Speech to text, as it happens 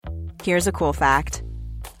Here's a cool fact.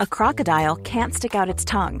 A crocodile can't stick out its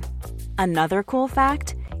tongue. Another cool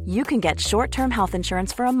fact, you can get short-term health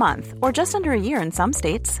insurance for a month or just under a year in some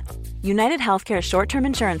states. United Healthcare short-term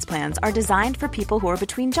insurance plans are designed for people who are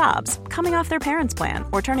between jobs, coming off their parents' plan,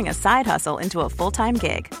 or turning a side hustle into a full-time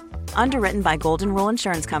gig. Underwritten by Golden Rule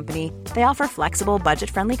Insurance Company, they offer flexible,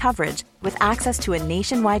 budget-friendly coverage with access to a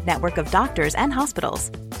nationwide network of doctors and hospitals.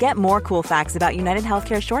 Get more cool facts about United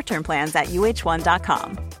Healthcare short-term plans at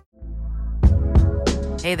uh1.com.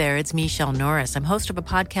 Hey there, it's Michelle Norris. I'm host of a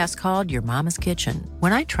podcast called Your Mama's Kitchen.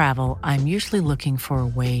 When I travel, I'm usually looking for a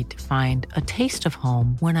way to find a taste of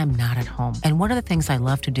home when I'm not at home. And one of the things I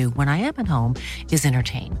love to do when I am at home is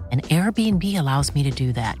entertain. And Airbnb allows me to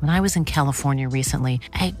do that. When I was in California recently,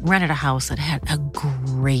 I rented a house that had a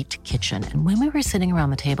great kitchen. And when we were sitting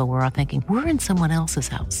around the table, we were all thinking, we're in someone else's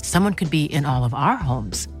house. Someone could be in all of our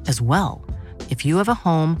homes as well. If you have a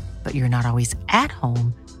home, but you're not always at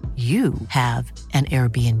home, you have an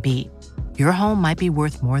Airbnb. Your home might be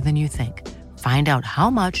worth more than you think. Find out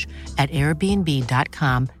how much at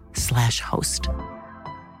airbnb.com/host.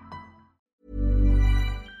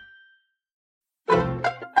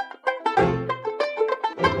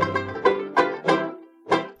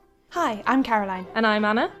 Hi, I'm Caroline. And I'm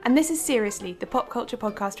Anna. And this is Seriously, the pop culture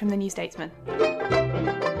podcast from The New Statesman.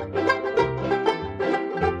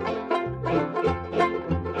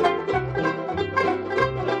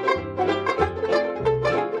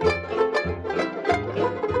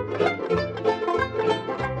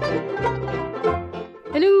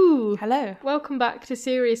 Hello. Welcome back to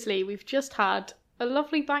Seriously. We've just had a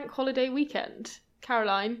lovely bank holiday weekend.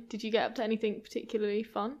 Caroline, did you get up to anything particularly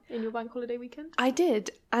fun in your bank holiday weekend? I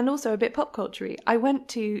did, and also a bit pop culture-y. I went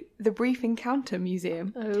to the Brief Encounter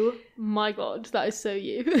Museum. Oh my god, that is so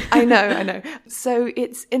you. I know. So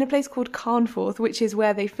it's in a place called Carnforth, which is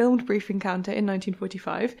where they filmed Brief Encounter in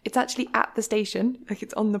 1945. It's actually at the station, like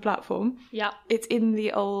it's on the platform. Yeah. It's in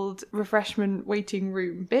the old refreshment waiting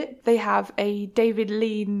room bit. They have a David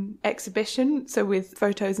Lean exhibition, so with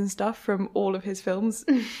photos and stuff from all of his films.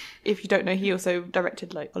 If you don't know, he also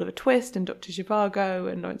directed like Oliver Twist and Dr.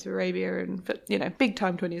 Zhivago and Lawrence of Arabia and, you know, big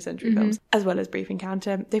time 20th century films, as well as Brief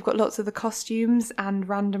Encounter. They've got lots of the costumes and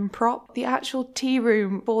random prop. The actual tea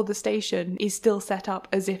room for the station is still set up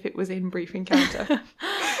as if it was in Brief Encounter.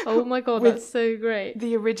 Oh my god, that's so great.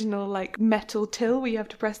 The original like metal till where you have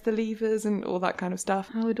to press the levers and all that kind of stuff.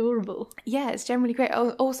 How adorable. Yeah, it's generally great.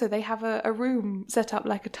 Also, they have a room set up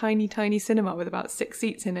like a tiny cinema with about 6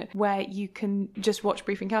 seats in it where you can just watch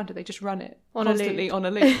Brief Encounter. They just run it constantly on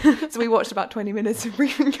a loop. So we watched about 20 minutes of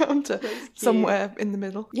Brief Encounter somewhere in the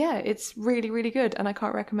middle. Yeah, it's really, really good and I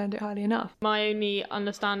can't recommend it highly enough. My only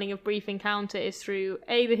understanding of Brief Encounter is through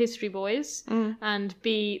A, the History Boys, and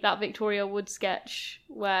B, that Victoria Wood sketch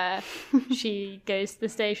where she goes to the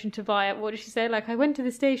station to buy, what did she say? Like, I went to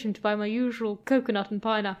the station to buy my usual coconut and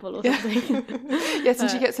pineapple or something. Yes,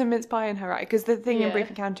 and she gets some mince pie in her eye, because the thing in Brief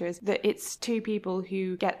Encounter is that it's two people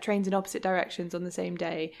who get trains in opposite directions on the same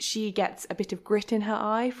day. She gets a bit of grit in her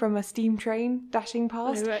eye from a steam train dashing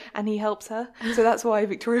past, and he helps her. So that's why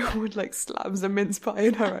Victoria Wood like slams a mince pie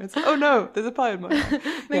in her eyes. Oh no, there's a pie in my eye.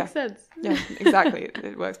 Makes sense. Yeah, exactly.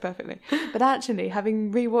 It works perfectly. But actually,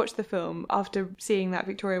 having rewatched the film after seeing that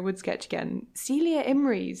Victoria Wood sketch again, Celia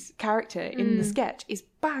Imrie's character in the sketch is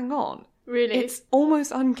bang on. Really? It's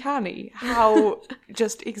almost uncanny how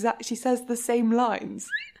just she says the same lines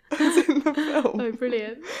as in the film. Oh,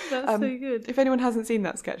 brilliant. That's so good. If anyone hasn't seen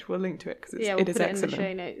that sketch, we'll link to it because we'll it is put excellent. It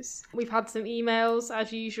in the show notes. We've had some emails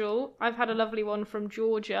as usual. I've had a lovely one from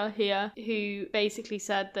Georgia here who basically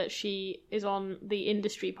said that she is on the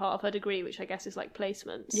industry part of her degree, which I guess is like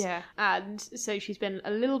placements. Yeah. And so she's been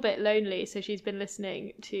a little bit lonely, so she's been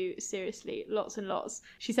listening to Seriously lots and lots.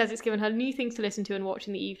 She says it's given her new things to listen to and watch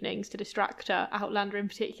in the evenings to distract her, Outlander in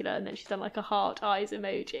particular, and then she's done like a heart eyes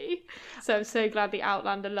emoji. So I'm so glad the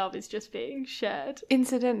Outlander love is just being shared.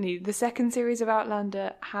 Incidentally, the second series of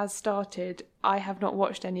Outlander has started. I have not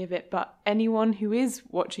watched any of it, but anyone who is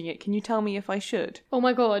watching it, can you tell me if I should? Oh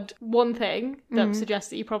my god, one thing that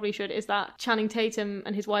suggests that you probably should is that Channing Tatum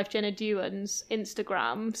and his wife Jenna Dewan's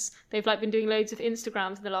Instagrams, they've like been doing loads of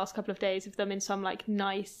Instagrams in the last couple of days of them in some like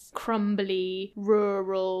nice, crumbly,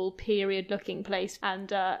 rural, period looking place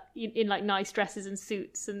and in like nice dresses and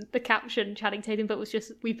suits, and the caption Channing Tatum but was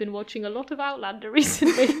just, we've been watching a lot of Outlander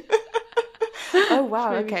recently. Oh,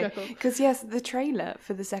 wow, Made me okay. chuckle. Because, yes, the trailer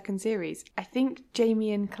for the second series, I think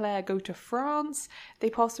Jamie and Claire go to France. They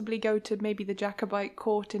possibly go to maybe the Jacobite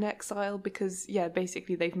court in exile because, yeah,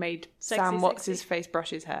 basically they've made Sam What's-His-Face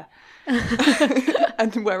brush his hair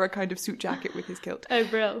and wear a kind of suit jacket with his kilt. Oh,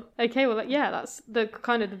 brill. Okay, well, yeah, that's the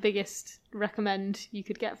kind of the biggest recommend you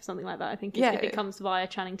could get for something like that, I think, is if it comes via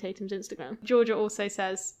Channing Tatum's Instagram. Georgia also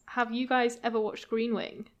says, have you guys ever watched Green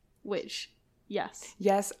Wing? Which, yes.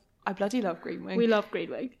 Yes, I bloody love Green Wing. We love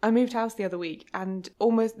Green Wing. I moved house the other week and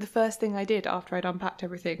almost the first thing I did after I'd unpacked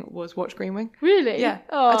everything was watch Green Wing. Really? Yeah.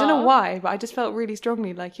 Aww. I don't know why, but I just felt really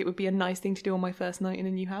strongly like it would be a nice thing to do on my first night in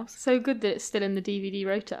a new house. So good that it's still in the DVD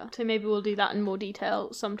rota. So maybe we'll do that in more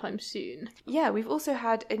detail sometime soon. Yeah, we've also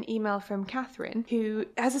had an email from Catherine, who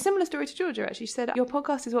has a similar story to Georgia, actually. She said, your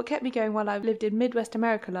podcast is what kept me going while I lived in Midwest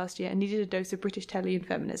America last year and needed a dose of British telly and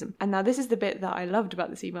feminism. And now this is the bit that I loved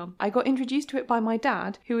about this email. I got introduced to it by my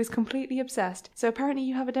dad, who is completely obsessed. So apparently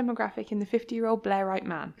you have a demographic in the 50-year-old Blairite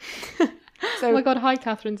man. So, oh my god, hi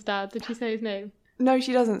Catherine's dad. Did she say his name? No,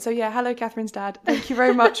 she doesn't. So yeah, hello Catherine's dad. Thank you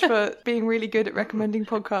very much for being really good at recommending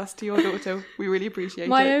podcasts to your daughter. We really appreciate it.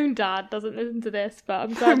 My own dad doesn't listen to this, but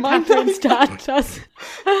I'm glad Catherine's dad does.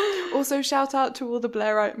 Also, shout out to all the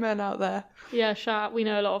Blairite men out there. Yeah, we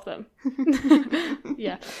know a lot of them.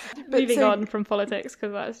 Yeah. Moving on from politics,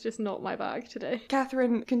 because that's just not my bag today.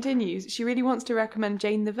 Catherine continues. She really wants to recommend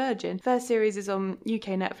Jane the Virgin. First series is on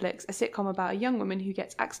UK Netflix, a sitcom about a young woman who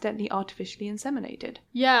gets accidentally artificially inseminated.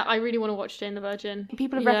 Yeah, I really want to watch Jane the Virgin.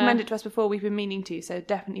 People have recommended it to us before, we've been meaning to, so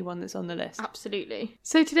definitely one that's on the list. Absolutely.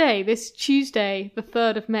 So today, this Tuesday, the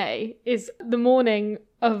 3rd of May, is the morning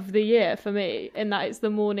of the year for me, in that it's the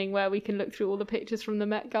morning where we can look through all the pictures from the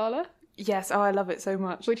Met Gala. Yes, I love it so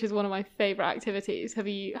much. Which is one of my favourite activities. Have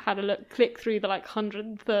you had a look, click through the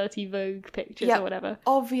 130 Vogue pictures or whatever?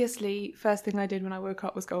 Obviously, first thing I did when I woke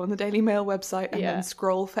up was go on the Daily Mail website and then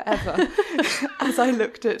scroll forever as I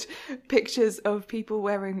looked at pictures of people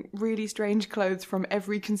wearing really strange clothes from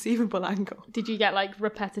every conceivable angle. Did you get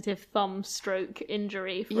repetitive thumb stroke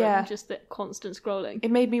injury from just the constant scrolling?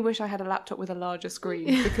 It made me wish I had a laptop with a larger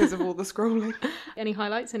screen because of all the scrolling. Any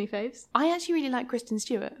highlights, any faves? I actually really like Kristen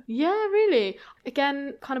Stewart. Yeah, really.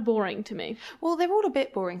 Again, kind of boring to me. Well, they're all a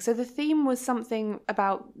bit boring. So the theme was something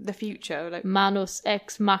about the future. Like Manus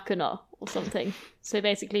ex machina or something. So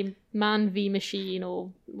basically, man v machine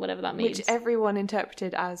or whatever that means. Which everyone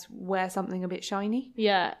interpreted as wear something a bit shiny.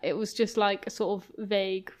 Yeah, it was just like a sort of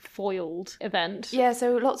vague, foiled event. Yeah,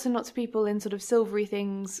 so lots and lots of people in sort of silvery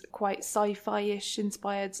things, quite sci-fi-ish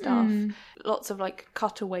inspired stuff. Lots of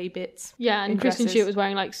cutaway bits. Yeah, and Kristen Stewart was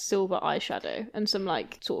wearing silver eyeshadow and some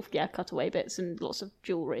sort of cutaway bits and lots of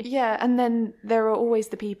jewellery. Yeah, and then there are always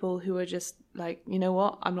the people who are just you know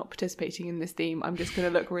what, I'm not participating in this theme, I'm just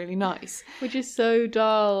going to look really nice. Which is so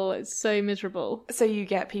dull, it's so miserable. So you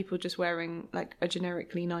get people just wearing a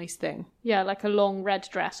generically nice thing. Yeah, a long red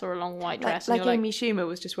dress or a long white dress. Like Amy Schumer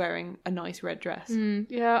was just wearing a nice red dress.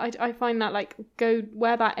 Yeah, I find that go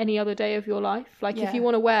wear that any other day of your life. If you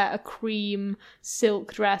want to wear a cream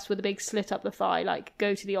silk dress with a big slit up the thigh,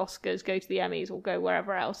 go to the Oscars, go to the Emmys or go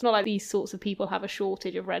wherever else. Not like these sorts of people have a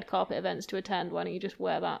shortage of red carpet events to attend. Why don't you just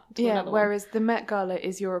wear that to another whereas the Met Gala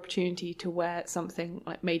is your opportunity to wear something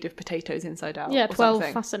made of potatoes inside out. Yeah, 12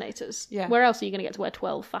 something. Fascinators. Yeah. Where else are you going to get to wear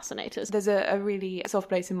 12 Fascinators? There's a really soft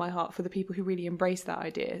place in my heart for the people who really embrace that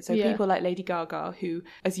idea. So people like Lady Gaga, who,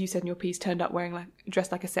 as you said in your piece, turned up wearing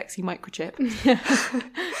dressed like a sexy microchip.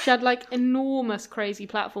 She had enormous crazy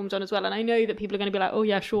platforms on as well. And I know that people are going to be like, oh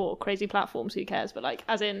yeah, sure, crazy platforms, who cares? But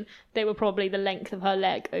as in, they were probably the length of her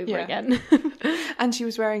leg over again. And she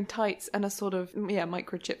was wearing tights and a sort of,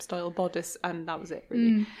 microchip style bodice, and that was it,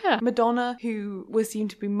 really. Yeah. Madonna, who was seen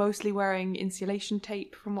to be mostly wearing insulation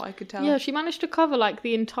tape, from what I could tell. Yeah, she managed to cover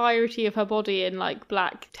the entirety of her body in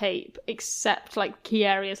black tape, except key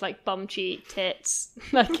areas like bum cheek, tits,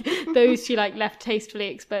 those she left tastefully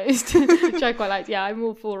exposed, which I quite liked. Yeah, I'm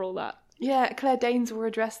all for all that. Yeah, Claire Danes wore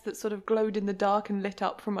a dress that sort of glowed in the dark and lit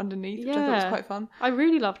up from underneath, which I thought was quite fun. I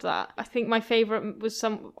really loved that. I think my favourite was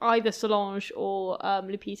either Solange or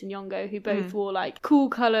Lupita Nyong'o, who both wore cool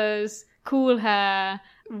colours, cool hair.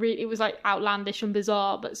 It was outlandish and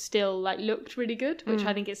bizarre, but still looked really good, which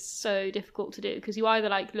I think is so difficult to do, because you either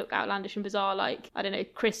look outlandish and bizarre, I don't know,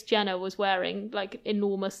 Kris Jenner was wearing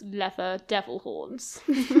enormous leather devil horns,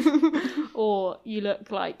 or you look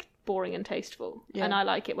boring and tasteful. And I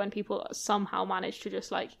like it when people somehow manage to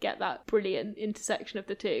just get that brilliant intersection of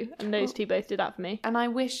the two, and those two both did that for me. And I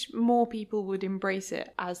wish more people would embrace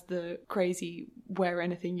it as the crazy wear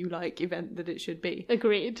anything you like event that it should be.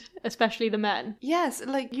 Agreed. Especially the men. Yes,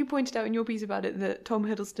 like you pointed out in your piece about it that Tom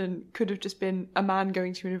Hiddleston could have just been a man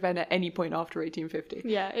going to an event at any point after 1850.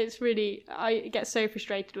 Yeah, it's really... I get so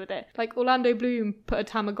frustrated with it. Like, Orlando Bloom put a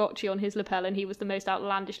Tamagotchi on his lapel and he was the most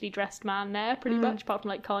outlandishly dressed man there, pretty much, apart from,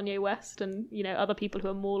 like, Kanye West and, you know, other people who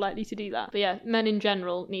are more likely to do that. But yeah, men in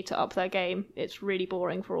general need to up their game. It's really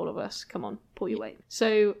boring for all of us. Come on, pull your weight.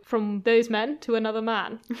 So, from those men to another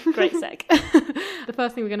man. Great seg. The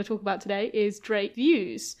first thing we're going to talk about today is Drake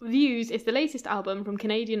Views. Views is the latest album from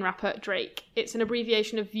Canadian rapper Drake. It's an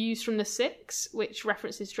abbreviation of Views from the Six, which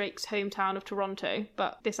references Drake's hometown of Toronto,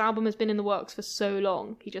 but this album has been in the works for so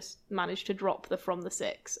long, he just managed to drop the From the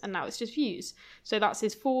Six, and now it's just Views. So that's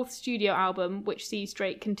his fourth studio album, which sees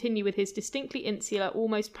Drake continue with his distinctly insular,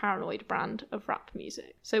 almost paranoid brand of rap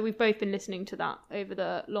music. So we've both been listening to that over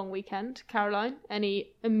the long weekend. Caroline,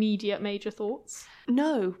 any immediate major thoughts?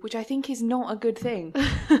 No, which I think is not a good thing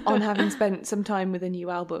on having spent some time with a new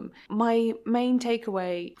album. My main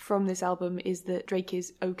takeaway from this album is that Drake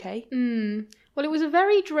is okay. Well, it was a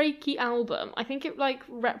very Drakey album. I think it, like,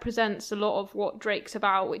 represents a lot of what Drake's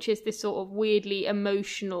about, which is this sort of weirdly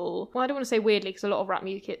emotional... Well, I don't want to say weirdly, because a lot of rap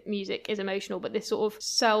music is emotional, but this sort of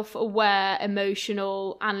self-aware,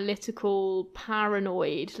 emotional, analytical,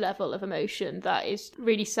 paranoid level of emotion that is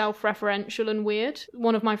really self-referential and weird.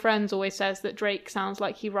 One of my friends always says that Drake sounds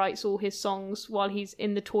like he writes all his songs while he's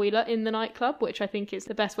in the toilet in the nightclub, which I think is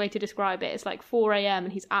the best way to describe it. It's like 4 a.m.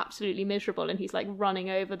 and he's absolutely miserable and he's, like, running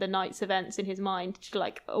over the night's events in his mind to,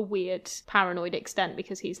 like, a weird paranoid extent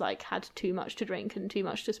because he's, like, had too much to drink and too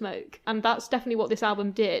much to smoke. And that's definitely what this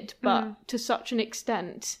album did, but to such an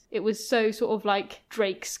extent it was so sort of like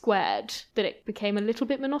Drake squared that it became a little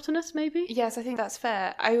bit monotonous, maybe. Yes, I think that's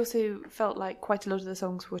fair. I also felt like quite a lot of the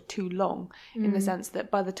songs were too long in the sense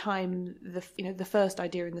that by the time the first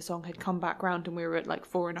idea in the song had come back round and we were at like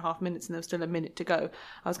 4.5 minutes and there was still a minute to go,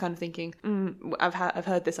 I was kind of thinking, I've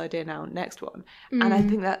heard this idea now, next one. And I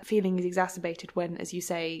think that feeling is exacerbated when, as you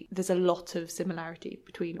say, there's a lot of similarity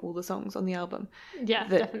between all the songs on the album. Yeah,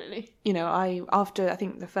 definitely. You know, after I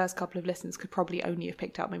think the first couple of listens could probably only have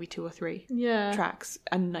picked out maybe 2 or 3 tracks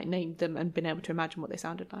and like named them and been able to imagine what they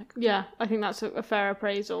sounded like. Yeah, I think that's a fair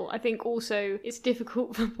appraisal. I think also it's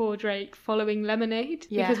difficult for poor Drake following Lemonade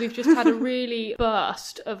because we've just had a really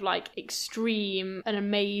burst of like extreme and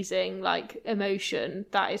amazing like emotion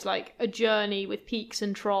that is like a journey with peaks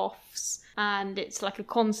and troughs. And it's like a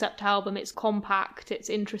concept album, it's compact, it's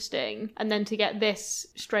interesting. And then to get this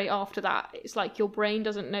straight after that, it's like your brain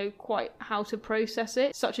doesn't know quite how to process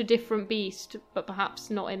it. Such a different beast, but perhaps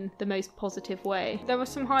not in the most positive way. There were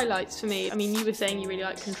some highlights for me. I mean, you were saying you really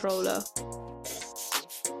like Controller.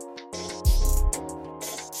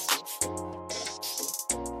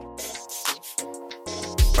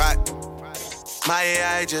 Right. My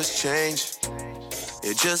AI just changed.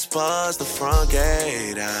 It just buzzed the front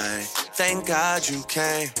gate. Thank God you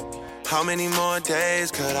came. How many more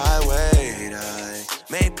days could I wait? I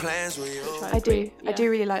made plans with you. I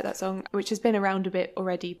do really like that song, which has been around a bit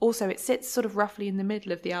already. Also, it sits sort of roughly in the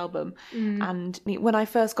middle of the album. And when I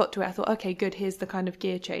first got to it, I thought, okay, good, here's the kind of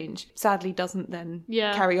gear change. Sadly, doesn't then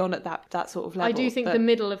carry on at that sort of level. I do think the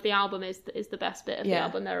middle of the album is the best bit of the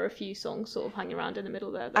album. There are a few songs sort of hanging around in the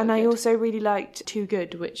middle there. And I also really liked Too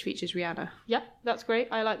Good, which features Rihanna. Yeah, that's great.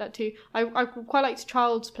 I like that too. I quite liked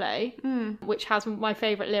Child's Play, which has my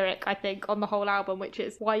favourite lyric, I think, on the whole album, which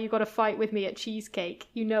is, why you gotta fight with me at Cheesecake?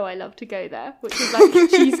 You know I love to go there, which is like a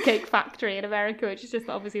Cheesecake Factory in America, which is just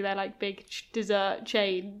obviously their like big dessert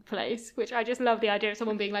chain place, which I just love the idea of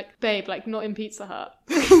someone being like, babe, like not in Pizza Hut.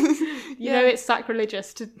 You know it's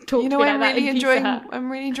sacrilegious to talk to me like that in Pizza Hut.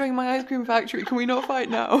 I'm really enjoying my ice cream factory. Can we not fight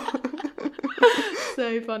now?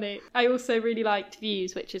 So funny. I also really liked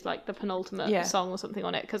Views, which is like the penultimate song or something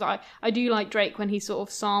on it, because I do like Drake when he's sort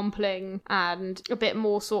of sampling and a bit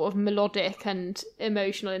more sort of melodic and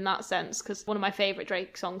emotional in that sense, because one of my favourite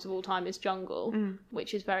Drake songs of all time is Jungle,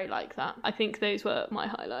 which is very like that. I think those were my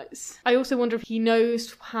highlights. I also wonder if he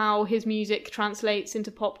knows how his music translates into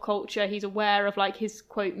pop culture. He's aware of like his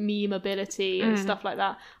quote meme ability and stuff like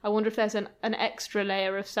that. I wonder if there's an extra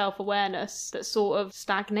layer of self-awareness that sort of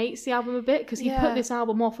stagnates the album a bit, because he put this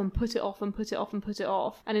album off and put it off and put it off and put it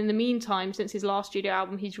off. And in the meantime, since his last studio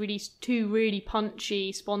album, he's released 2 really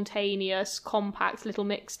punchy, spontaneous, compact little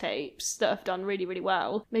mixtapes that have done really, really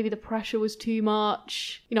well. Maybe the pressure was too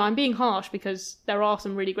much. You know, I'm being harsh because there are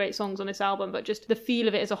some really great songs on this album, but just the feel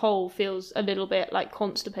of it as a whole feels a little bit like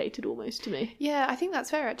constipated almost to me. Yeah, I think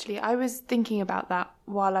that's fair actually. I was thinking about that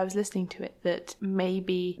while I was listening to it that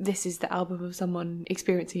maybe this is the album of someone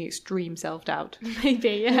experiencing extreme self-doubt. Maybe,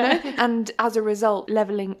 yeah. You know? And as a result,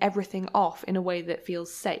 levelling everything off in a way that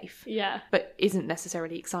feels safe. Yeah. But isn't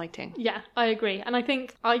necessarily exciting. Yeah, I agree. And I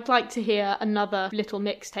think I'd like to hear another little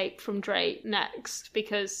mixtape from Drake next,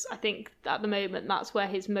 because I think at the moment that's where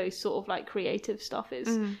his most sort of like creative stuff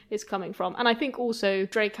is coming from. And I think also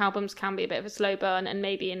Drake albums can be a bit of a slow burn, and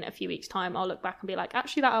maybe in a few weeks' time I'll look back and be like,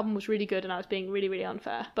 actually that album was really good and I was being really, really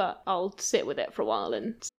unfair. But I'll sit with it for a while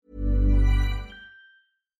and...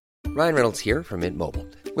 Ryan Reynolds here from Mint Mobile.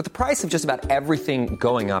 With the price of just about everything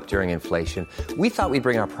going up during inflation, we thought we'd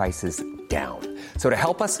bring our prices down. So to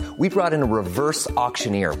help us, we brought in a reverse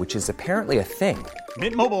auctioneer, which is apparently a thing.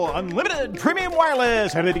 Mint Mobile Unlimited Premium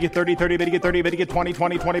Wireless. How to get 30, 30, bit to get 30, bit to get 20,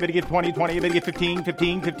 20, 20, bit to get 20, 20, bit to get 15,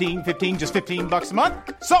 15, 15, 15, just $15 a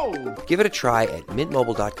month? Sold! Give it a try at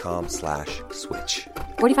mintmobile.com/switch.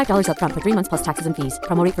 $45 up front for 3 months plus taxes and fees.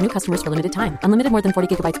 Promo rate for new customers for limited time. Unlimited more than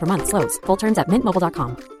 40 gigabytes per month. Slows full terms at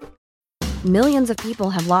mintmobile.com. Millions of people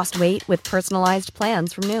have lost weight with personalized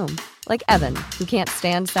plans from Noom. Like Evan, who can't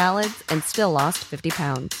stand salads and still lost 50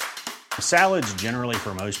 pounds. Salads generally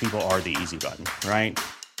for most people are the easy button, right?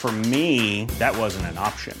 For me, that wasn't an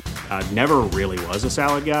option. I never really was a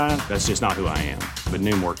salad guy. That's just not who I am. But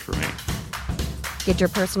Noom worked for me. Get your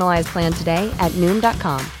personalized plan today at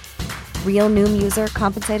Noom.com. Real Noom user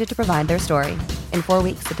compensated to provide their story. In 4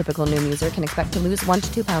 weeks, the typical Noom user can expect to lose 1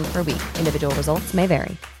 to 2 pounds per week. Individual results may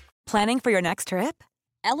vary. Planning for your next trip?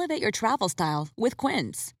 Elevate your travel style with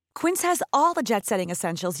Quince. Quince has all the jet-setting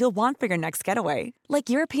essentials you'll want for your next getaway, like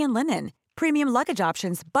European linen, premium luggage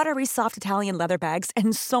options, buttery soft Italian leather bags,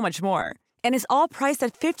 and so much more. And is all priced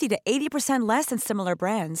at 50 to 80% less than similar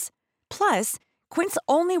brands. Plus, Quince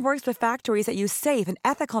only works with factories that use safe and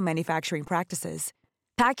ethical manufacturing practices.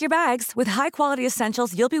 Pack your bags with high-quality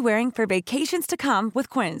essentials you'll be wearing for vacations to come with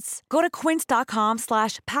Quince. Go to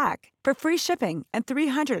quince.com/pack for free shipping and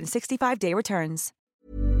 365-day returns.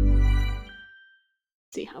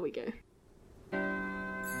 See how we go.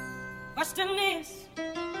 Question is,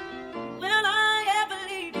 will I ever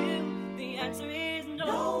leave you? The answer is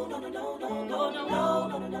no. No, no, no, no, no, no,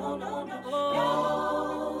 no, no, no, no,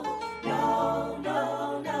 no, no,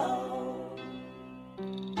 no, no.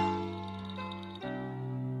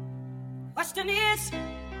 Question is,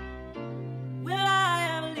 will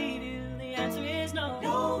I ever leave you? The answer is no.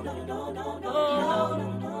 No, no, no, no, no,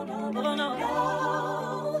 no, no, no, no, no, no, no.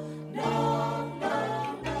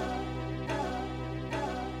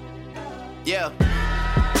 Yeah,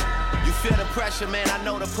 you feel the pressure, man, I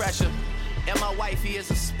know the pressure. And my wifey is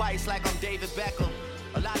a spice like I'm David Beckham.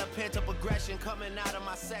 A lot of pent-up aggression coming out of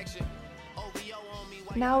my section. OVO on me.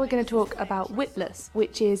 Now we're going to talk about Witless,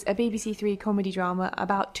 which is a BBC Three comedy drama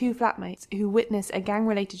about two flatmates who witness a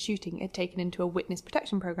gang-related shooting and taken into a witness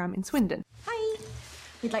protection programme in Swindon. Hi.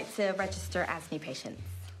 We'd like to register as new patients.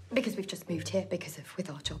 Because we've just moved here with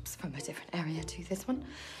our jobs from a different area to this one.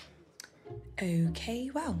 Okay,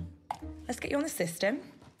 well, let's get you on the system.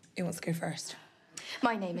 Who wants to go first?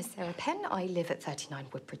 My name is Sarah Penn. I live at 39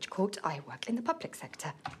 Woodbridge Court. I work in the public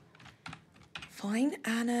sector. Fine.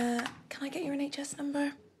 And, can I get your NHS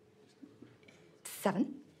number?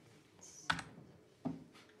 7.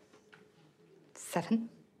 7.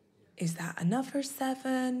 Is that another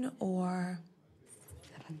 7 or...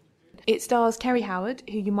 It stars Terry Howard,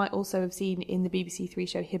 who you might also have seen in the BBC Three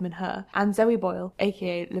show Him and Her, and Zoe Boyle,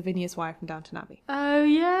 aka Lavinia's wife from Downton Abbey. Oh,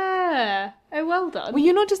 yeah. Oh, well done. Were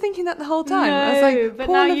you not just thinking that the whole time? No, I was like, but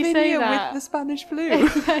poor now Lavinia you say that. with the Spanish flu.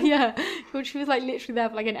 Yeah. Well, she was like literally there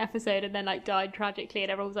for like an episode and then like died tragically,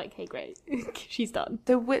 and everyone was like, okay, great. She's done.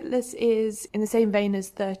 The Witless is in the same vein as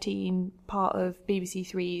 13, part of BBC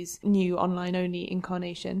Three's new online-only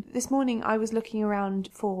incarnation. This morning I was looking around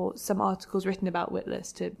for some articles written about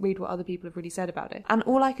Witless to read what other people have really said about it. And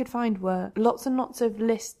all I could find were lots and lots of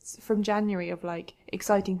lists from January of like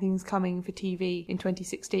exciting things coming for TV in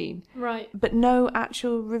 2016. Right. But no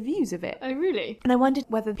actual reviews of it. Oh, really? And I wondered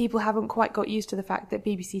whether people haven't quite got used to the fact that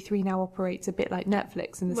BBC Three now operates a bit like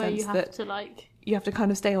Netflix in the sense that you have to kind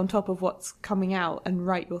of stay on top of what's coming out and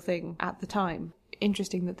write your thing at the time.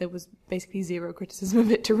 Interesting that there was basically zero criticism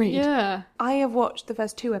of it to read. Yeah. I have watched the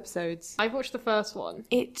first 2 episodes. I've watched the first one.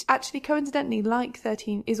 It actually, coincidentally, like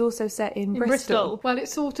 13, is also set in Bristol. Well,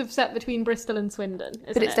 it's sort of set between Bristol and Swindon, isn't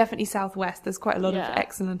it? But it's definitely southwest. There's quite a lot of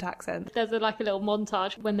excellent accent. There's a little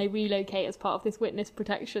montage when they relocate as part of this witness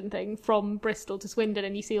protection thing from Bristol to Swindon,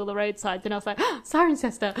 and you see all the roadsides, and I was like,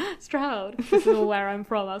 Cirencester, Stroud. This is all where I'm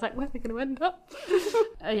from. I was like, where are they going to end up?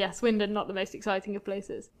 Yeah, Swindon, not the most exciting of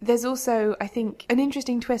places. There's also, I think, an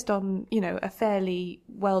interesting twist on, you know, a fairly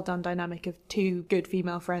well done dynamic of two good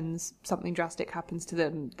female friends. Something drastic happens to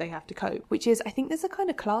them, they have to cope, which is, I think there's a kind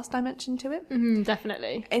of class dimension to it.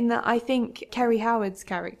 Definitely. In that I think Kerry Howard's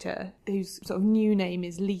character, whose sort of new name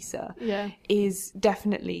is Lisa, is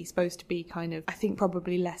definitely supposed to be kind of, I think,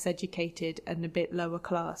 probably less educated and a bit lower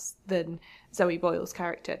class than Zoe Boyle's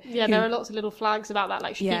character. Yeah, there are lots of little flags about that.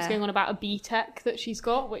 Like, she keeps going on about a BTEC that she's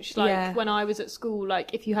got, which, like, when I was at school,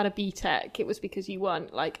 like, if you had a BTEC, it was because you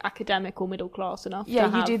weren't, like, academic or middle class enough to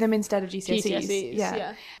have... you do them instead of GCSEs.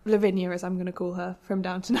 Yeah. Lavinia, as I'm going to call her, from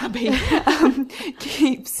Downton Abbey,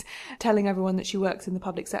 keeps telling everyone that she works in the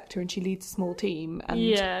public sector and she leads a small team. And,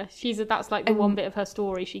 that's, like, the one bit of her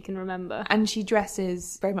story she can remember. And she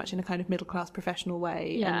dresses very much in a kind of middle-class professional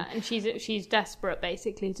way. Yeah, and she's desperate,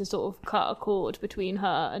 basically, to sort of cut a cord between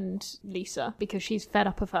her and Lisa because she's fed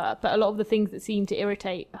up of her. But a lot of the things that seem to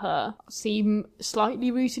irritate her seem slightly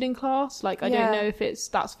rooted in class. Like, I don't know if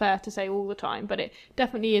that's fair to say all the time, but it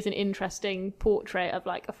definitely is an interesting portrait of,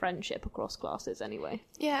 like, a friendship across classes anyway.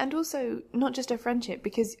 Yeah, and also not just a friendship,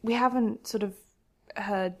 because we haven't sort of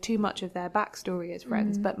heard too much of their backstory as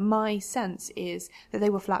friends, but my sense is that they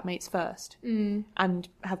were flatmates first and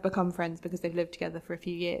have become friends because they've lived together for a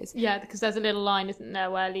few years. Yeah, because there's a little line, isn't there,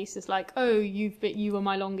 where Lisa's like, oh, you were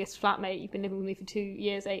my longest flatmate, you've been living with me for 2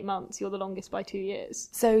 years, 8 months, you're the longest by 2 years.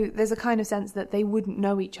 So there's a kind of sense that they wouldn't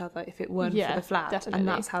know each other if it weren't for the flat. Definitely. And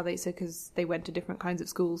that's how because they went to different kinds of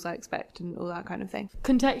schools, I expect, and all that kind of thing.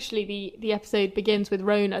 Contextually, the episode begins with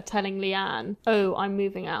Rona telling Leanne, oh, I'm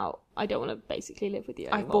moving out. I don't want to basically live with you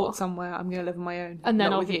anymore. I've bought somewhere, I'm going to live on my own, and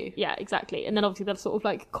then not with you. Yeah, exactly. And then obviously the sort of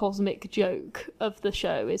like cosmic joke of the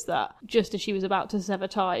show is that just as she was about to sever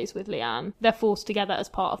ties with Leanne, they're forced together as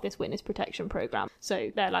part of this witness protection program.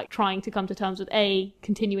 So they're like trying to come to terms with A,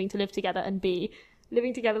 continuing to live together, and B,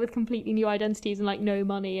 living together with completely new identities and like no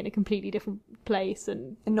money in a completely different place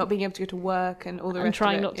and not being able to go to work and all the rest of it. And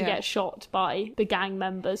trying not to get shot by the gang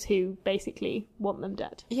members who basically want them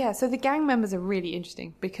dead. Yeah, so the gang members are really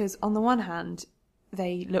interesting because on the one hand,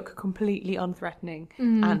 they look completely unthreatening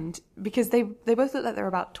and because they both look like they're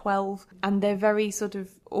about 12 and they're very sort of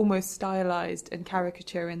almost stylized and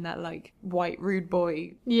caricature in that like white rude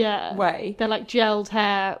boy way. They're like gelled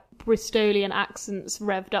hair, Bristolian accents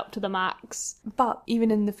revved up to the max. But even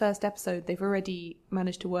in the first episode, they've already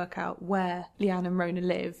managed to work out where Leanne and Rona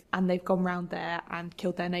live and they've gone round there and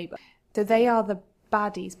killed their neighbour. So they are the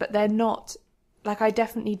baddies, but they're not, like, I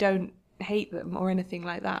definitely don't hate them or anything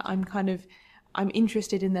like that. I'm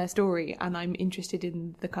interested in their story and I'm interested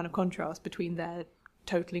in the kind of contrast between their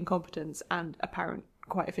total incompetence and apparent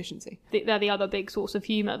quite efficiency. They're the other big source of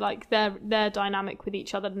humour. Like their dynamic with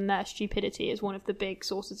each other and their stupidity is one of the big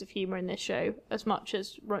sources of humour in this show, as much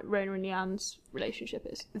as Rona and Leanne's relationship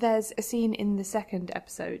is. There's a scene in the second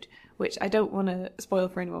episode, which I don't want to spoil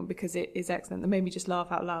for anyone because it is excellent, that made me just laugh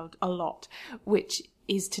out loud a lot, which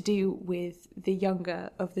is to do with the younger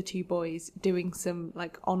of the two boys doing some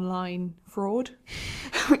like online fraud,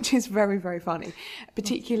 which is very, very funny,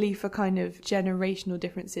 particularly for kind of generational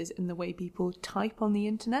differences in the way people type on the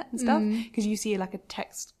internet and stuff, because you see like a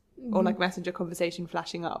text or like messenger conversation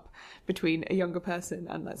flashing up between a younger person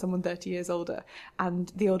and like someone 30 years older,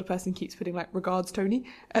 and the older person keeps putting like regards Tony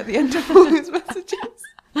at the end of all his messages.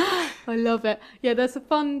 I love it. Yeah, there's a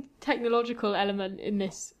fun technological element in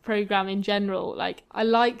this program in general. Like, I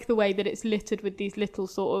like the way that it's littered with these little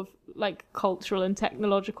sort of like cultural and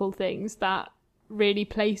technological things that really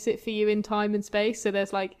place it for you in time and space. So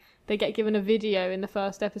there's like, they get given a video in the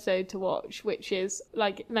first episode to watch, which is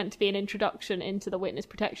like meant to be an introduction into the witness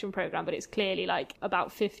protection program, but it's clearly like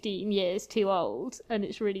about 15 years too old and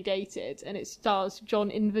it's really dated, and it stars John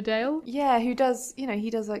Inverdale. Yeah, who does, you know, he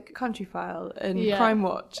does like Country File and Crime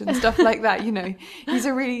Watch and stuff like that, you know. He's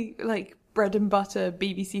a really like bread and butter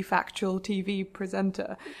BBC factual TV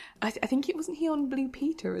presenter. I think it wasn't he on Blue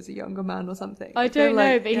Peter as a younger man or something. I don't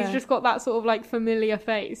know, but he's just got that sort of like familiar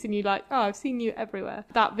face and you're like, oh, I've seen you everywhere.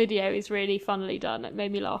 That video is really funnily done. It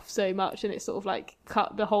made me laugh so much, and it's sort of like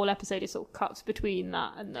the whole episode is sort of cuts between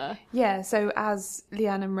that and the... Yeah, so as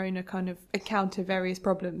Leanne and Rona kind of encounter various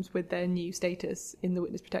problems with their new status in the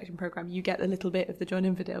witness protection program, you get a little bit of the John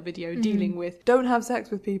Inverdale video dealing with don't have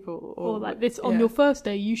sex with people. Or like this, on your first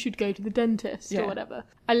day you should go to the dentist or whatever.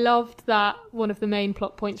 I loved that one of the main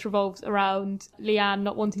plot points revolves around Leanne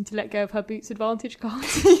not wanting to let go of her Boots Advantage card.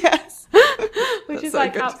 Yes. Which is so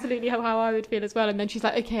like good. Absolutely how I would feel as well. And then she's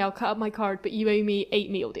like, okay, I'll cut up my card, but you owe me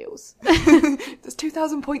 8 meal deals. There's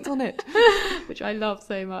 2,000 points on it. which I love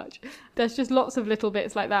so much. There's just lots of little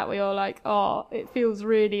bits like that where you're like, oh, it feels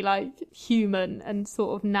really like human and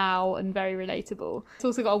sort of now and very relatable. It's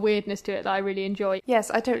also got a weirdness to it that I really enjoy. Yes,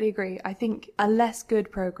 I totally agree. I think a less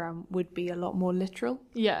good programme would be a lot more literal.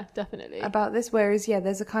 Yeah, definitely. About this, whereas, yeah,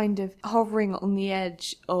 there's a kind of hovering on the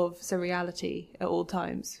edge of surreality at all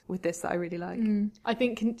times with this that I really like. I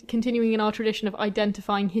think continuing in our tradition of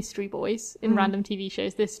identifying history boys in random TV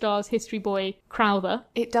shows, this stars history boy Crowther.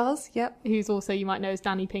 It does, yep. Who's also, you might know, as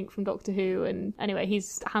Danny Pink from Doctor Who, and anyway,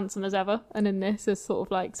 he's handsome as ever, and in this is sort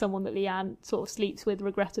of like someone that Leanne sort of sleeps with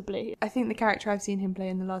regrettably. I think the character I've seen him play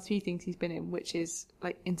in the last few things he's been in, which is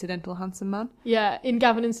like incidental handsome man. Yeah, in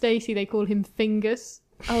Gavin and Stacey they call him Fingers.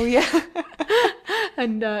 Oh yeah.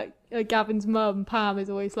 And Gavin's mum, Pam, is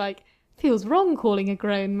always like, feels wrong calling a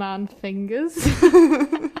grown man Fingers.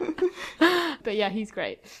 But yeah, he's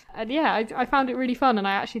great. And yeah, I found it really fun, and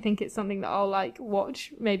I actually think it's something that I'll like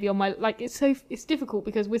watch maybe on my, like, it's difficult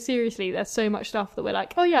because we're seriously, there's so much stuff that we're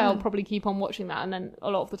like, oh yeah, I'll probably keep on watching that, and then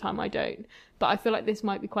a lot of the time I don't. But I feel like this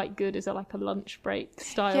might be quite good as a lunch break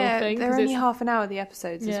style thing. Yeah, they're only half an hour, the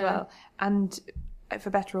episodes as well. And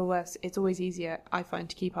for better or worse, it's always easier, I find,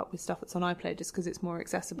 to keep up with stuff that's on iPlayer just because it's more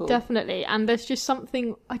accessible. Definitely. And there's just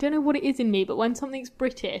something, I don't know what it is in me, but when something's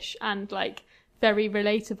British and like very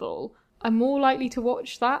relatable, I'm more likely to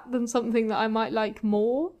watch that than something that I might like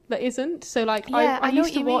more that isn't. So like, yeah, I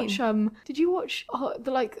used to watch did you watch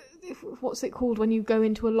what's it called when you go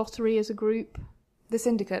into a lottery as a group? The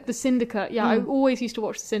Syndicate. The Syndicate, yeah. I always used to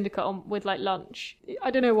watch The Syndicate with like lunch. I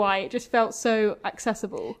don't know why, it just felt so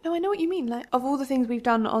accessible. No, I know what you mean. Like, of all the things we've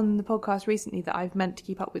done on the podcast recently that I've meant to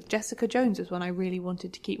keep up with, Jessica Jones was one I really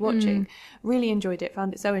wanted to keep watching. Really enjoyed it,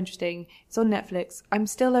 found it so interesting. It's on Netflix. I'm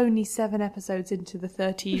still only 7 episodes into the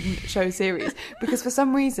 13 show series because for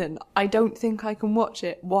some reason I don't think I can watch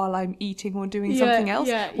it while I'm eating or doing something else.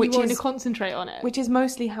 Yeah, you want to concentrate on it. Which is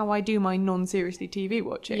mostly how I do my non-seriously TV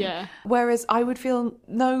watching. Yeah. Whereas I would feel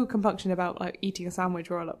no compunction about like eating a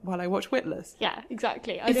sandwich while I watch Witless. Yeah,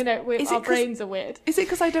 exactly. I don't know. Our brains are weird. Is it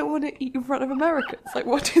because I don't want to eat in front of Americans? Like,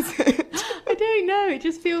 what is it? I don't know. It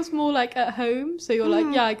just feels more like at home. So you're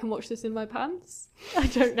like, yeah, I can watch this in my pants. I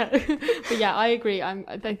don't know. But yeah, I agree. I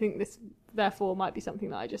think this therefore might be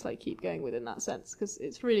something that I just like keep going with in that sense because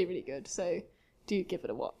it's really, really good. So do give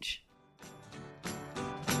it a watch.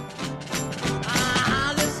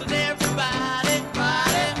 Listen, everybody,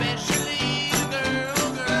 especially you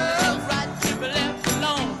girls, right to be left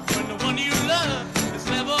alone when the one you love is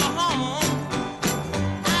never home.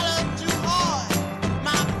 I love too hard,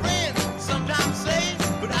 my friends sometimes say,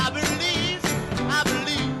 but I believe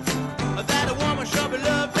that a woman should be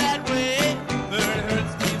loved that way, but it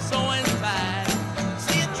hurts me so inside.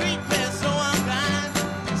 See you treat me so unkind,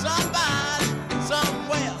 somebody,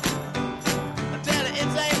 somewhere, tell it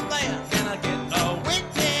it's ain't there. Can I get a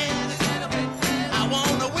witness? I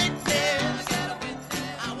want a witness.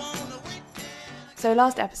 I want a witness. So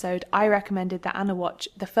last episode, I recommended that Anna watch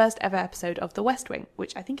the first ever episode of The West Wing,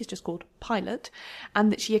 which I think is just called Pilot,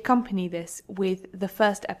 and that she accompany this with the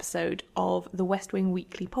first episode of the West Wing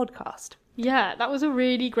Weekly podcast. Yeah, that was a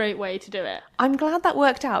really great way to do it. I'm glad that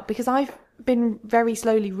worked out because I've been very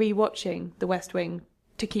slowly rewatching The West Wing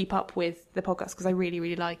to keep up with the podcast because I really,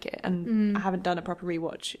 really like it, and I haven't done a proper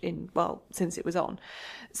rewatch since it was on.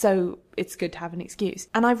 So it's good to have an excuse.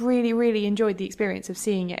 And I've really, really enjoyed the experience of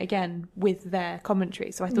seeing it again with their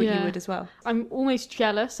commentary. So I thought you would as well. I'm almost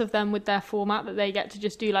jealous of them with their format that they get to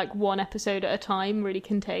just do like one episode at a time, really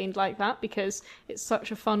contained like that, because it's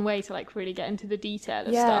such a fun way to like really get into the detail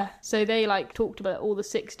of stuff. So they like talked about all the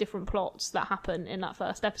 6 different plots that happen in that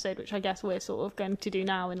first episode, which I guess we're sort of going to do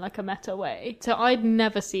now in like a meta way. So I'd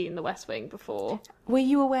never seen The West Wing before. Were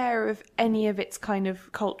you aware of any of its kind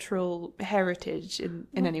of cultural heritage in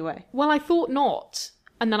any way? Well, I thought not.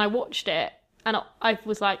 And then I watched it and I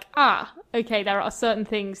was like, okay, there are certain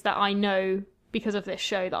things that I know because of this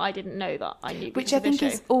show that I didn't know that I knew. Which I think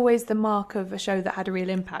is always the mark of a show that had a real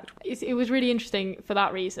impact. It was really interesting for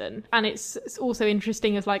that reason. And it's also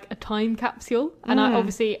interesting as like a time capsule. And I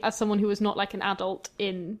obviously, as someone who was not like an adult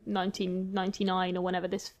in 1999 or whenever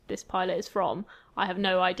this pilot is from, I have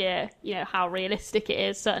no idea, how realistic it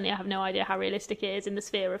is. Certainly I have no idea how realistic it is in the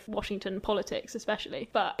sphere of Washington politics, especially.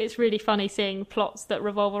 But it's really funny seeing plots that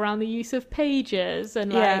revolve around the use of pagers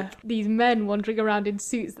and like these men wandering around in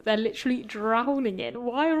suits that they're literally drowning in.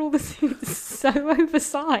 Why are all the suits so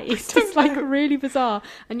oversized? It's like really bizarre.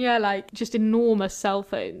 And like just enormous cell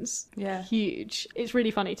phones. Yeah. Huge. It's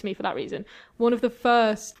really funny to me for that reason. One of the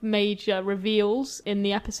first major reveals in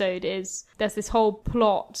the episode is there's this whole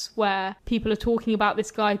plot where people are talking about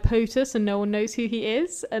this guy POTUS and no one knows who he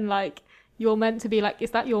is, and like you're meant to be like, is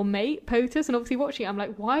that your mate, POTUS? And obviously watching it, I'm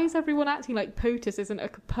like, why is everyone acting like POTUS isn't a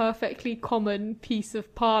perfectly common piece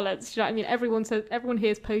of parlance? Do you know what I mean? Everyone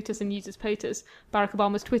hears POTUS and uses POTUS. Barack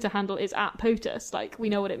Obama's Twitter handle is @POTUS. Like, we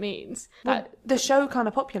know what it means. Well, the show kind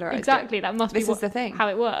of popularised exactly. it. That must this be is the thing. How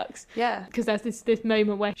it works. Yeah. Because there's this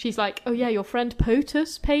moment where she's like, oh yeah, your friend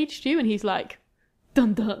POTUS paged you, and he's like,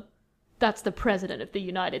 dun dun. That's the president of the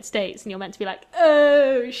United States, and you're meant to be like,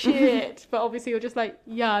 oh shit, but obviously you're just like,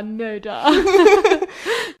 yeah, no duh.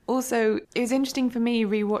 Also, it was interesting for me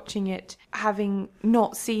rewatching it, having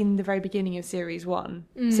not seen the very beginning of series 1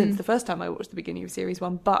 since the first time I watched the beginning of series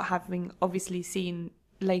 1, but having obviously seen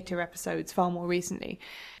later episodes far more recently,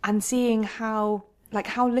 and seeing how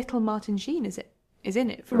little Martin Sheen is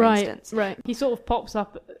in it, for instance. Right. He sort of pops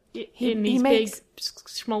up in these big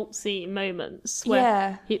schmaltzy moments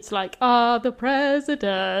where it's like, the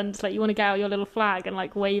president. Like, you want to get out your little flag and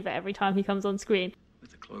like wave it every time he comes on screen.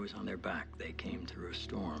 With the clothes on their back, they came through a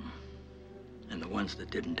storm. And the ones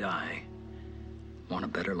that didn't die want a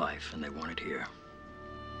better life, and they want it here.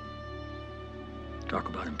 Talk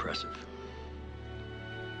about impressive.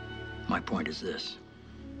 My point is this.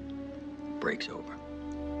 Break's over.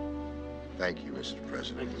 Thank you, Mr.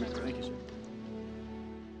 President. Thank you, sir.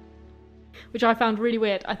 Which I found really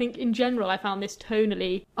weird. I think in general I found this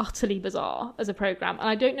tonally utterly bizarre as a programme. And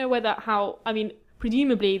I don't know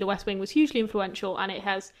presumably The West Wing was hugely influential and it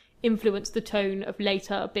has influenced the tone of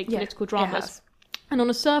later big political dramas. And on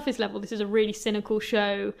a surface level, this is a really cynical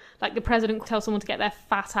show. Like, the president tells someone to get their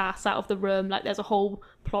fat ass out of the room. Like, there's a whole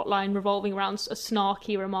plot line revolving around a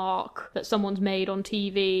snarky remark that someone's made on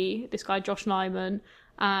TV, this guy Josh Nyman.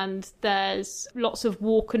 And there's lots of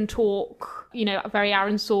walk and talk, very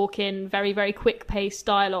Aaron Sorkin, very, very quick-paced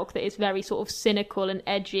dialogue that is very sort of cynical and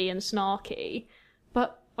edgy and snarky.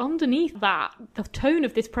 But underneath that, the tone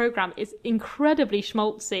of this programme is incredibly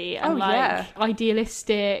schmaltzy and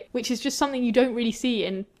idealistic, which is just something you don't really see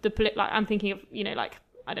in the I'm thinking of,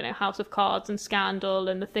 I don't know, House of Cards and Scandal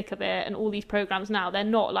and The Thick of It and all these programmes now. They're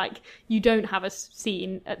not like, you don't have a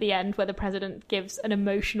scene at the end where the president gives an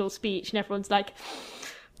emotional speech and everyone's like,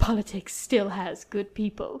 politics still has good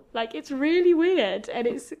people. Like, it's really weird and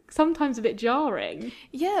it's sometimes a bit jarring.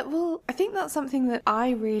 Yeah, well, I think that's something that I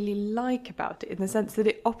really like about it, in the sense that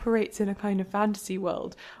it operates in a kind of fantasy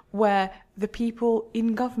world where the people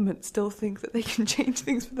in government still think that they can change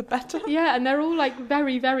things for the better. Yeah, and they're all like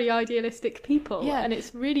very, very idealistic people. Yeah. And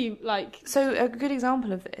it's really like... So a good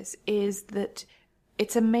example of this is that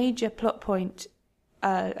it's a major plot point,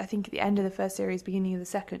 I think at the end of the first series, beginning of the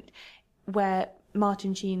second, where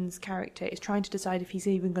Martin Sheen's character is trying to decide if he's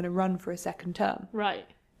even going to run for a second term. Right.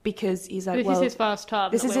 Because he's like, this is his first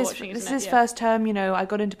term. This is his first term. I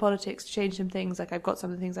got into politics to change some things. Like, I've got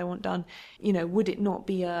some of the things I want done. Would it not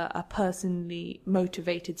be a personally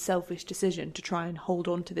motivated, selfish decision to try and hold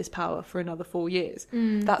on to this power for another 4 years?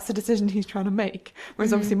 That's the decision he's trying to make.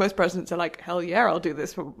 Whereas obviously most presidents are like, hell yeah, I'll do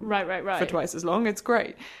this for twice as long. It's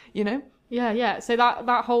great. Yeah. So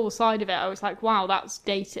that whole side of it, I was like, wow, that's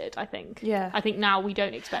dated, I think. Yeah. I think now we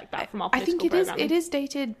don't expect that from our political programming. It is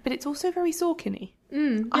dated, but it's also very Sorkin-y.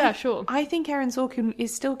 Sure. I think Aaron Sorkin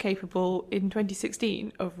is still capable in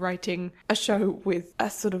 2016 of writing a show with a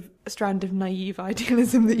sort of a strand of naive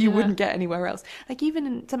idealism that you wouldn't get anywhere else. Like, even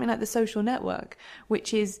in something like The Social Network,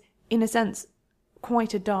 which is, in a sense,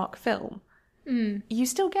 quite a dark film, you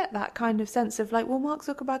still get that kind of sense of like, well, Mark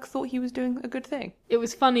Zuckerberg thought he was doing a good thing. It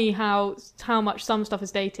was funny how much some stuff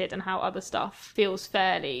is dated and how other stuff feels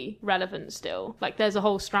fairly relevant still. Like, there's a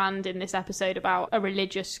whole strand in this episode about a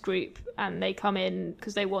religious group, and they come in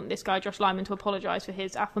because they want this guy Josh Lyman to apologise for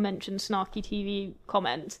his aforementioned snarky TV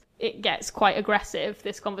comment. It gets quite aggressive,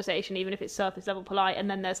 this conversation, even if it's surface level polite, and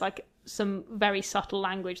then there's like some very subtle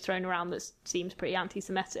language thrown around that seems pretty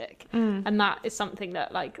anti-Semitic. And that is something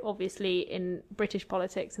that, like, obviously in British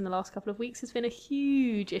politics in the last couple of weeks has been a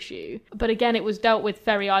huge issue. But again, it was dealt with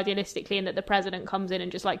very idealistically, in that the president comes in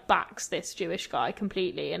and just like backs this Jewish guy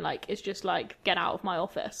completely and like is just like, get out of my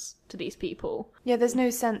office to these people. Yeah, there's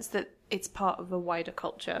no sense that it's part of a wider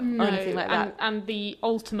culture or anything like that. And the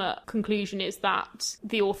ultimate conclusion is that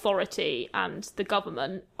the authority and the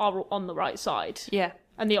government are on the right side. Yeah.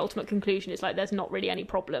 And the ultimate conclusion is like, there's not really any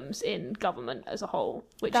problems in government as a whole,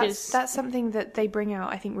 that's something that they bring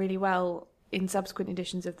out, I think, really well in subsequent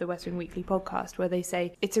editions of the West Wing Weekly podcast, where they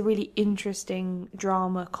say it's a really interesting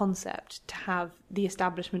drama concept to have the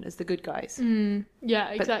establishment as the good guys. Yeah,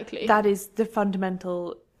 exactly. But that is the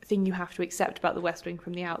fundamental thing you have to accept about the West Wing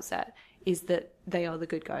from the outset, is that they are the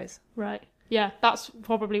good guys. Right. Yeah, that's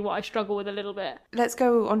probably what I struggle with a little bit. Let's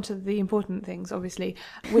go on to the important things, obviously.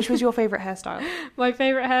 Which was your favourite hairstyle? My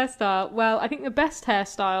favourite hairstyle? Well, I think the best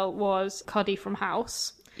hairstyle was Cuddy from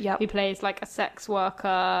House. Yep. Who plays like a sex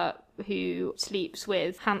worker who sleeps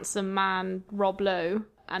with handsome man Rob Lowe.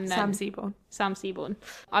 And then Sam Seaborn.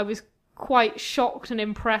 I was quite shocked and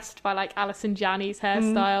impressed by like Alison Janney's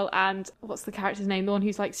hairstyle and what's the character's name, the one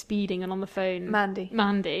who's like speeding and on the phone.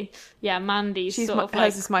 Mandy. Yeah, Mandy's hers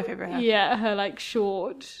is my favourite hair. Yeah, her like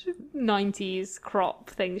short 90s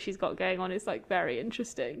crop thing she's got going on is like very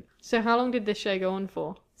interesting. So how long did this show go on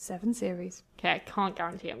for? 7 series. Okay, I can't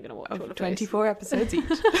guarantee I'm going to watch all of 24 episodes each.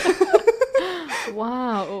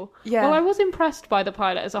 Wow. Yeah. Well, I was impressed by the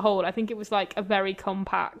pilot as a whole. I think it was like a very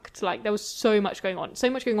compact, like there was so much going on. So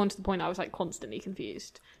much going on to the point I was like constantly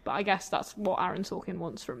confused. But I guess that's what Aaron Sorkin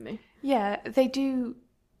wants from me. Yeah, they do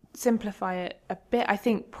simplify it a bit. I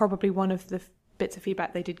think probably one of the bits of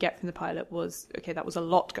feedback they did get from the pilot was, okay, that was a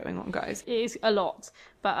lot going on, guys. It is a lot.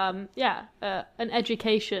 But an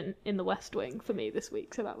education in the West Wing for me this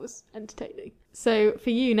week. So that was entertaining. So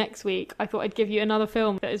for you next week, I thought I'd give you another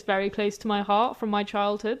film that is very close to my heart from my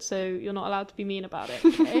childhood. So you're not allowed to be mean about it,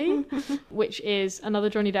 okay? Which is another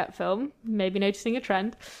Johnny Depp film. Maybe noticing a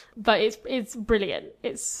trend. But it's brilliant.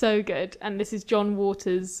 It's so good. And this is John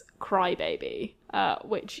Waters' Crybaby.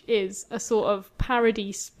 Which is a sort of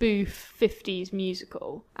parody spoof 50s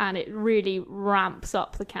musical, and it really ramps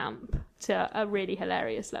up the camp to a really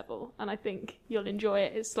hilarious level, and I think you'll enjoy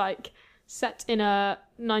it. It's like set in a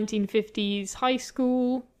 1950s high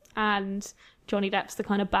school, and Johnny Depp's the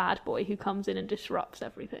kind of bad boy who comes in and disrupts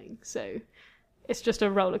everything, so it's just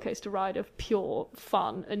a roller coaster ride of pure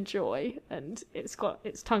fun and joy, and it's got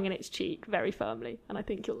its tongue in its cheek very firmly, and I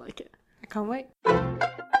think you'll like it. I can't wait.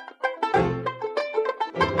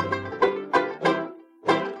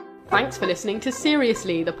 Thanks for listening to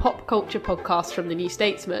Seriously, the pop culture podcast from The New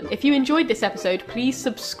Statesman. If you enjoyed this episode, please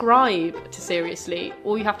subscribe to Seriously.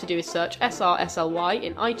 All you have to do is search SRSLY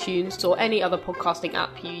in iTunes or any other podcasting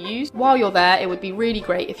app you use. While you're there, it would be really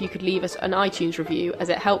great if you could leave us an iTunes review, as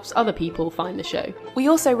it helps other people find the show. We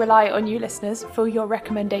also rely on you listeners for your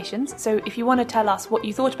recommendations, so if you want to tell us what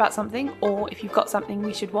you thought about something, or if you've got something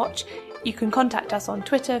we should watch, you can contact us on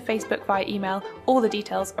Twitter, Facebook, via email. All the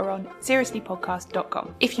details are on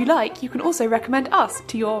seriouslypodcast.com. If you like, you can also recommend us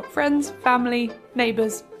to your friends, family,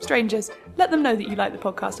 neighbours, strangers. Let them know that you like the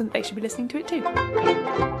podcast and that they should be listening to it too.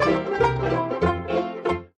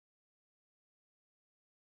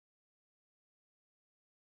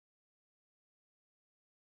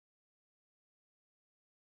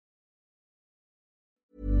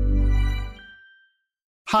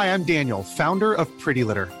 Hi, I'm Daniel, founder of Pretty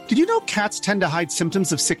Litter. Did you know cats tend to hide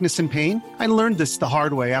symptoms of sickness and pain? I learned this the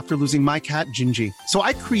hard way after losing my cat, Gingy. So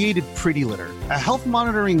I created Pretty Litter, a health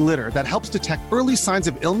monitoring litter that helps detect early signs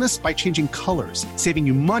of illness by changing colors, saving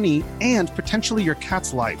you money and potentially your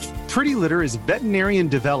cat's life. Pretty Litter is veterinarian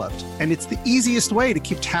developed, and it's the easiest way to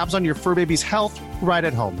keep tabs on your fur baby's health right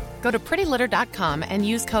at home. Go to prettylitter.com and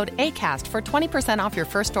use code ACAST for 20% off your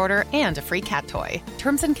first order and a free cat toy.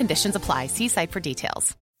 Terms and conditions apply. See site for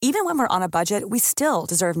details. Even when we're on a budget, we still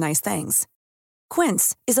deserve nice things.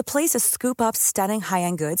 Quince is a place to scoop up stunning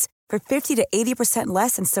high-end goods for 50 to 80%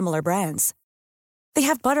 less than similar brands. They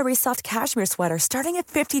have buttery soft cashmere sweaters starting at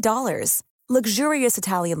 $50, luxurious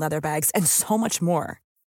Italian leather bags, and so much more.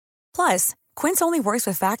 Plus, Quince only works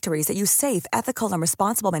with factories that use safe, ethical, and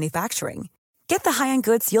responsible manufacturing. Get the high-end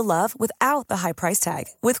goods you'll love without the high price tag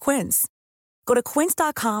with Quince. Go to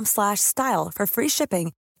quince.com/style for free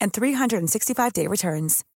shipping and 365-day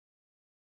returns.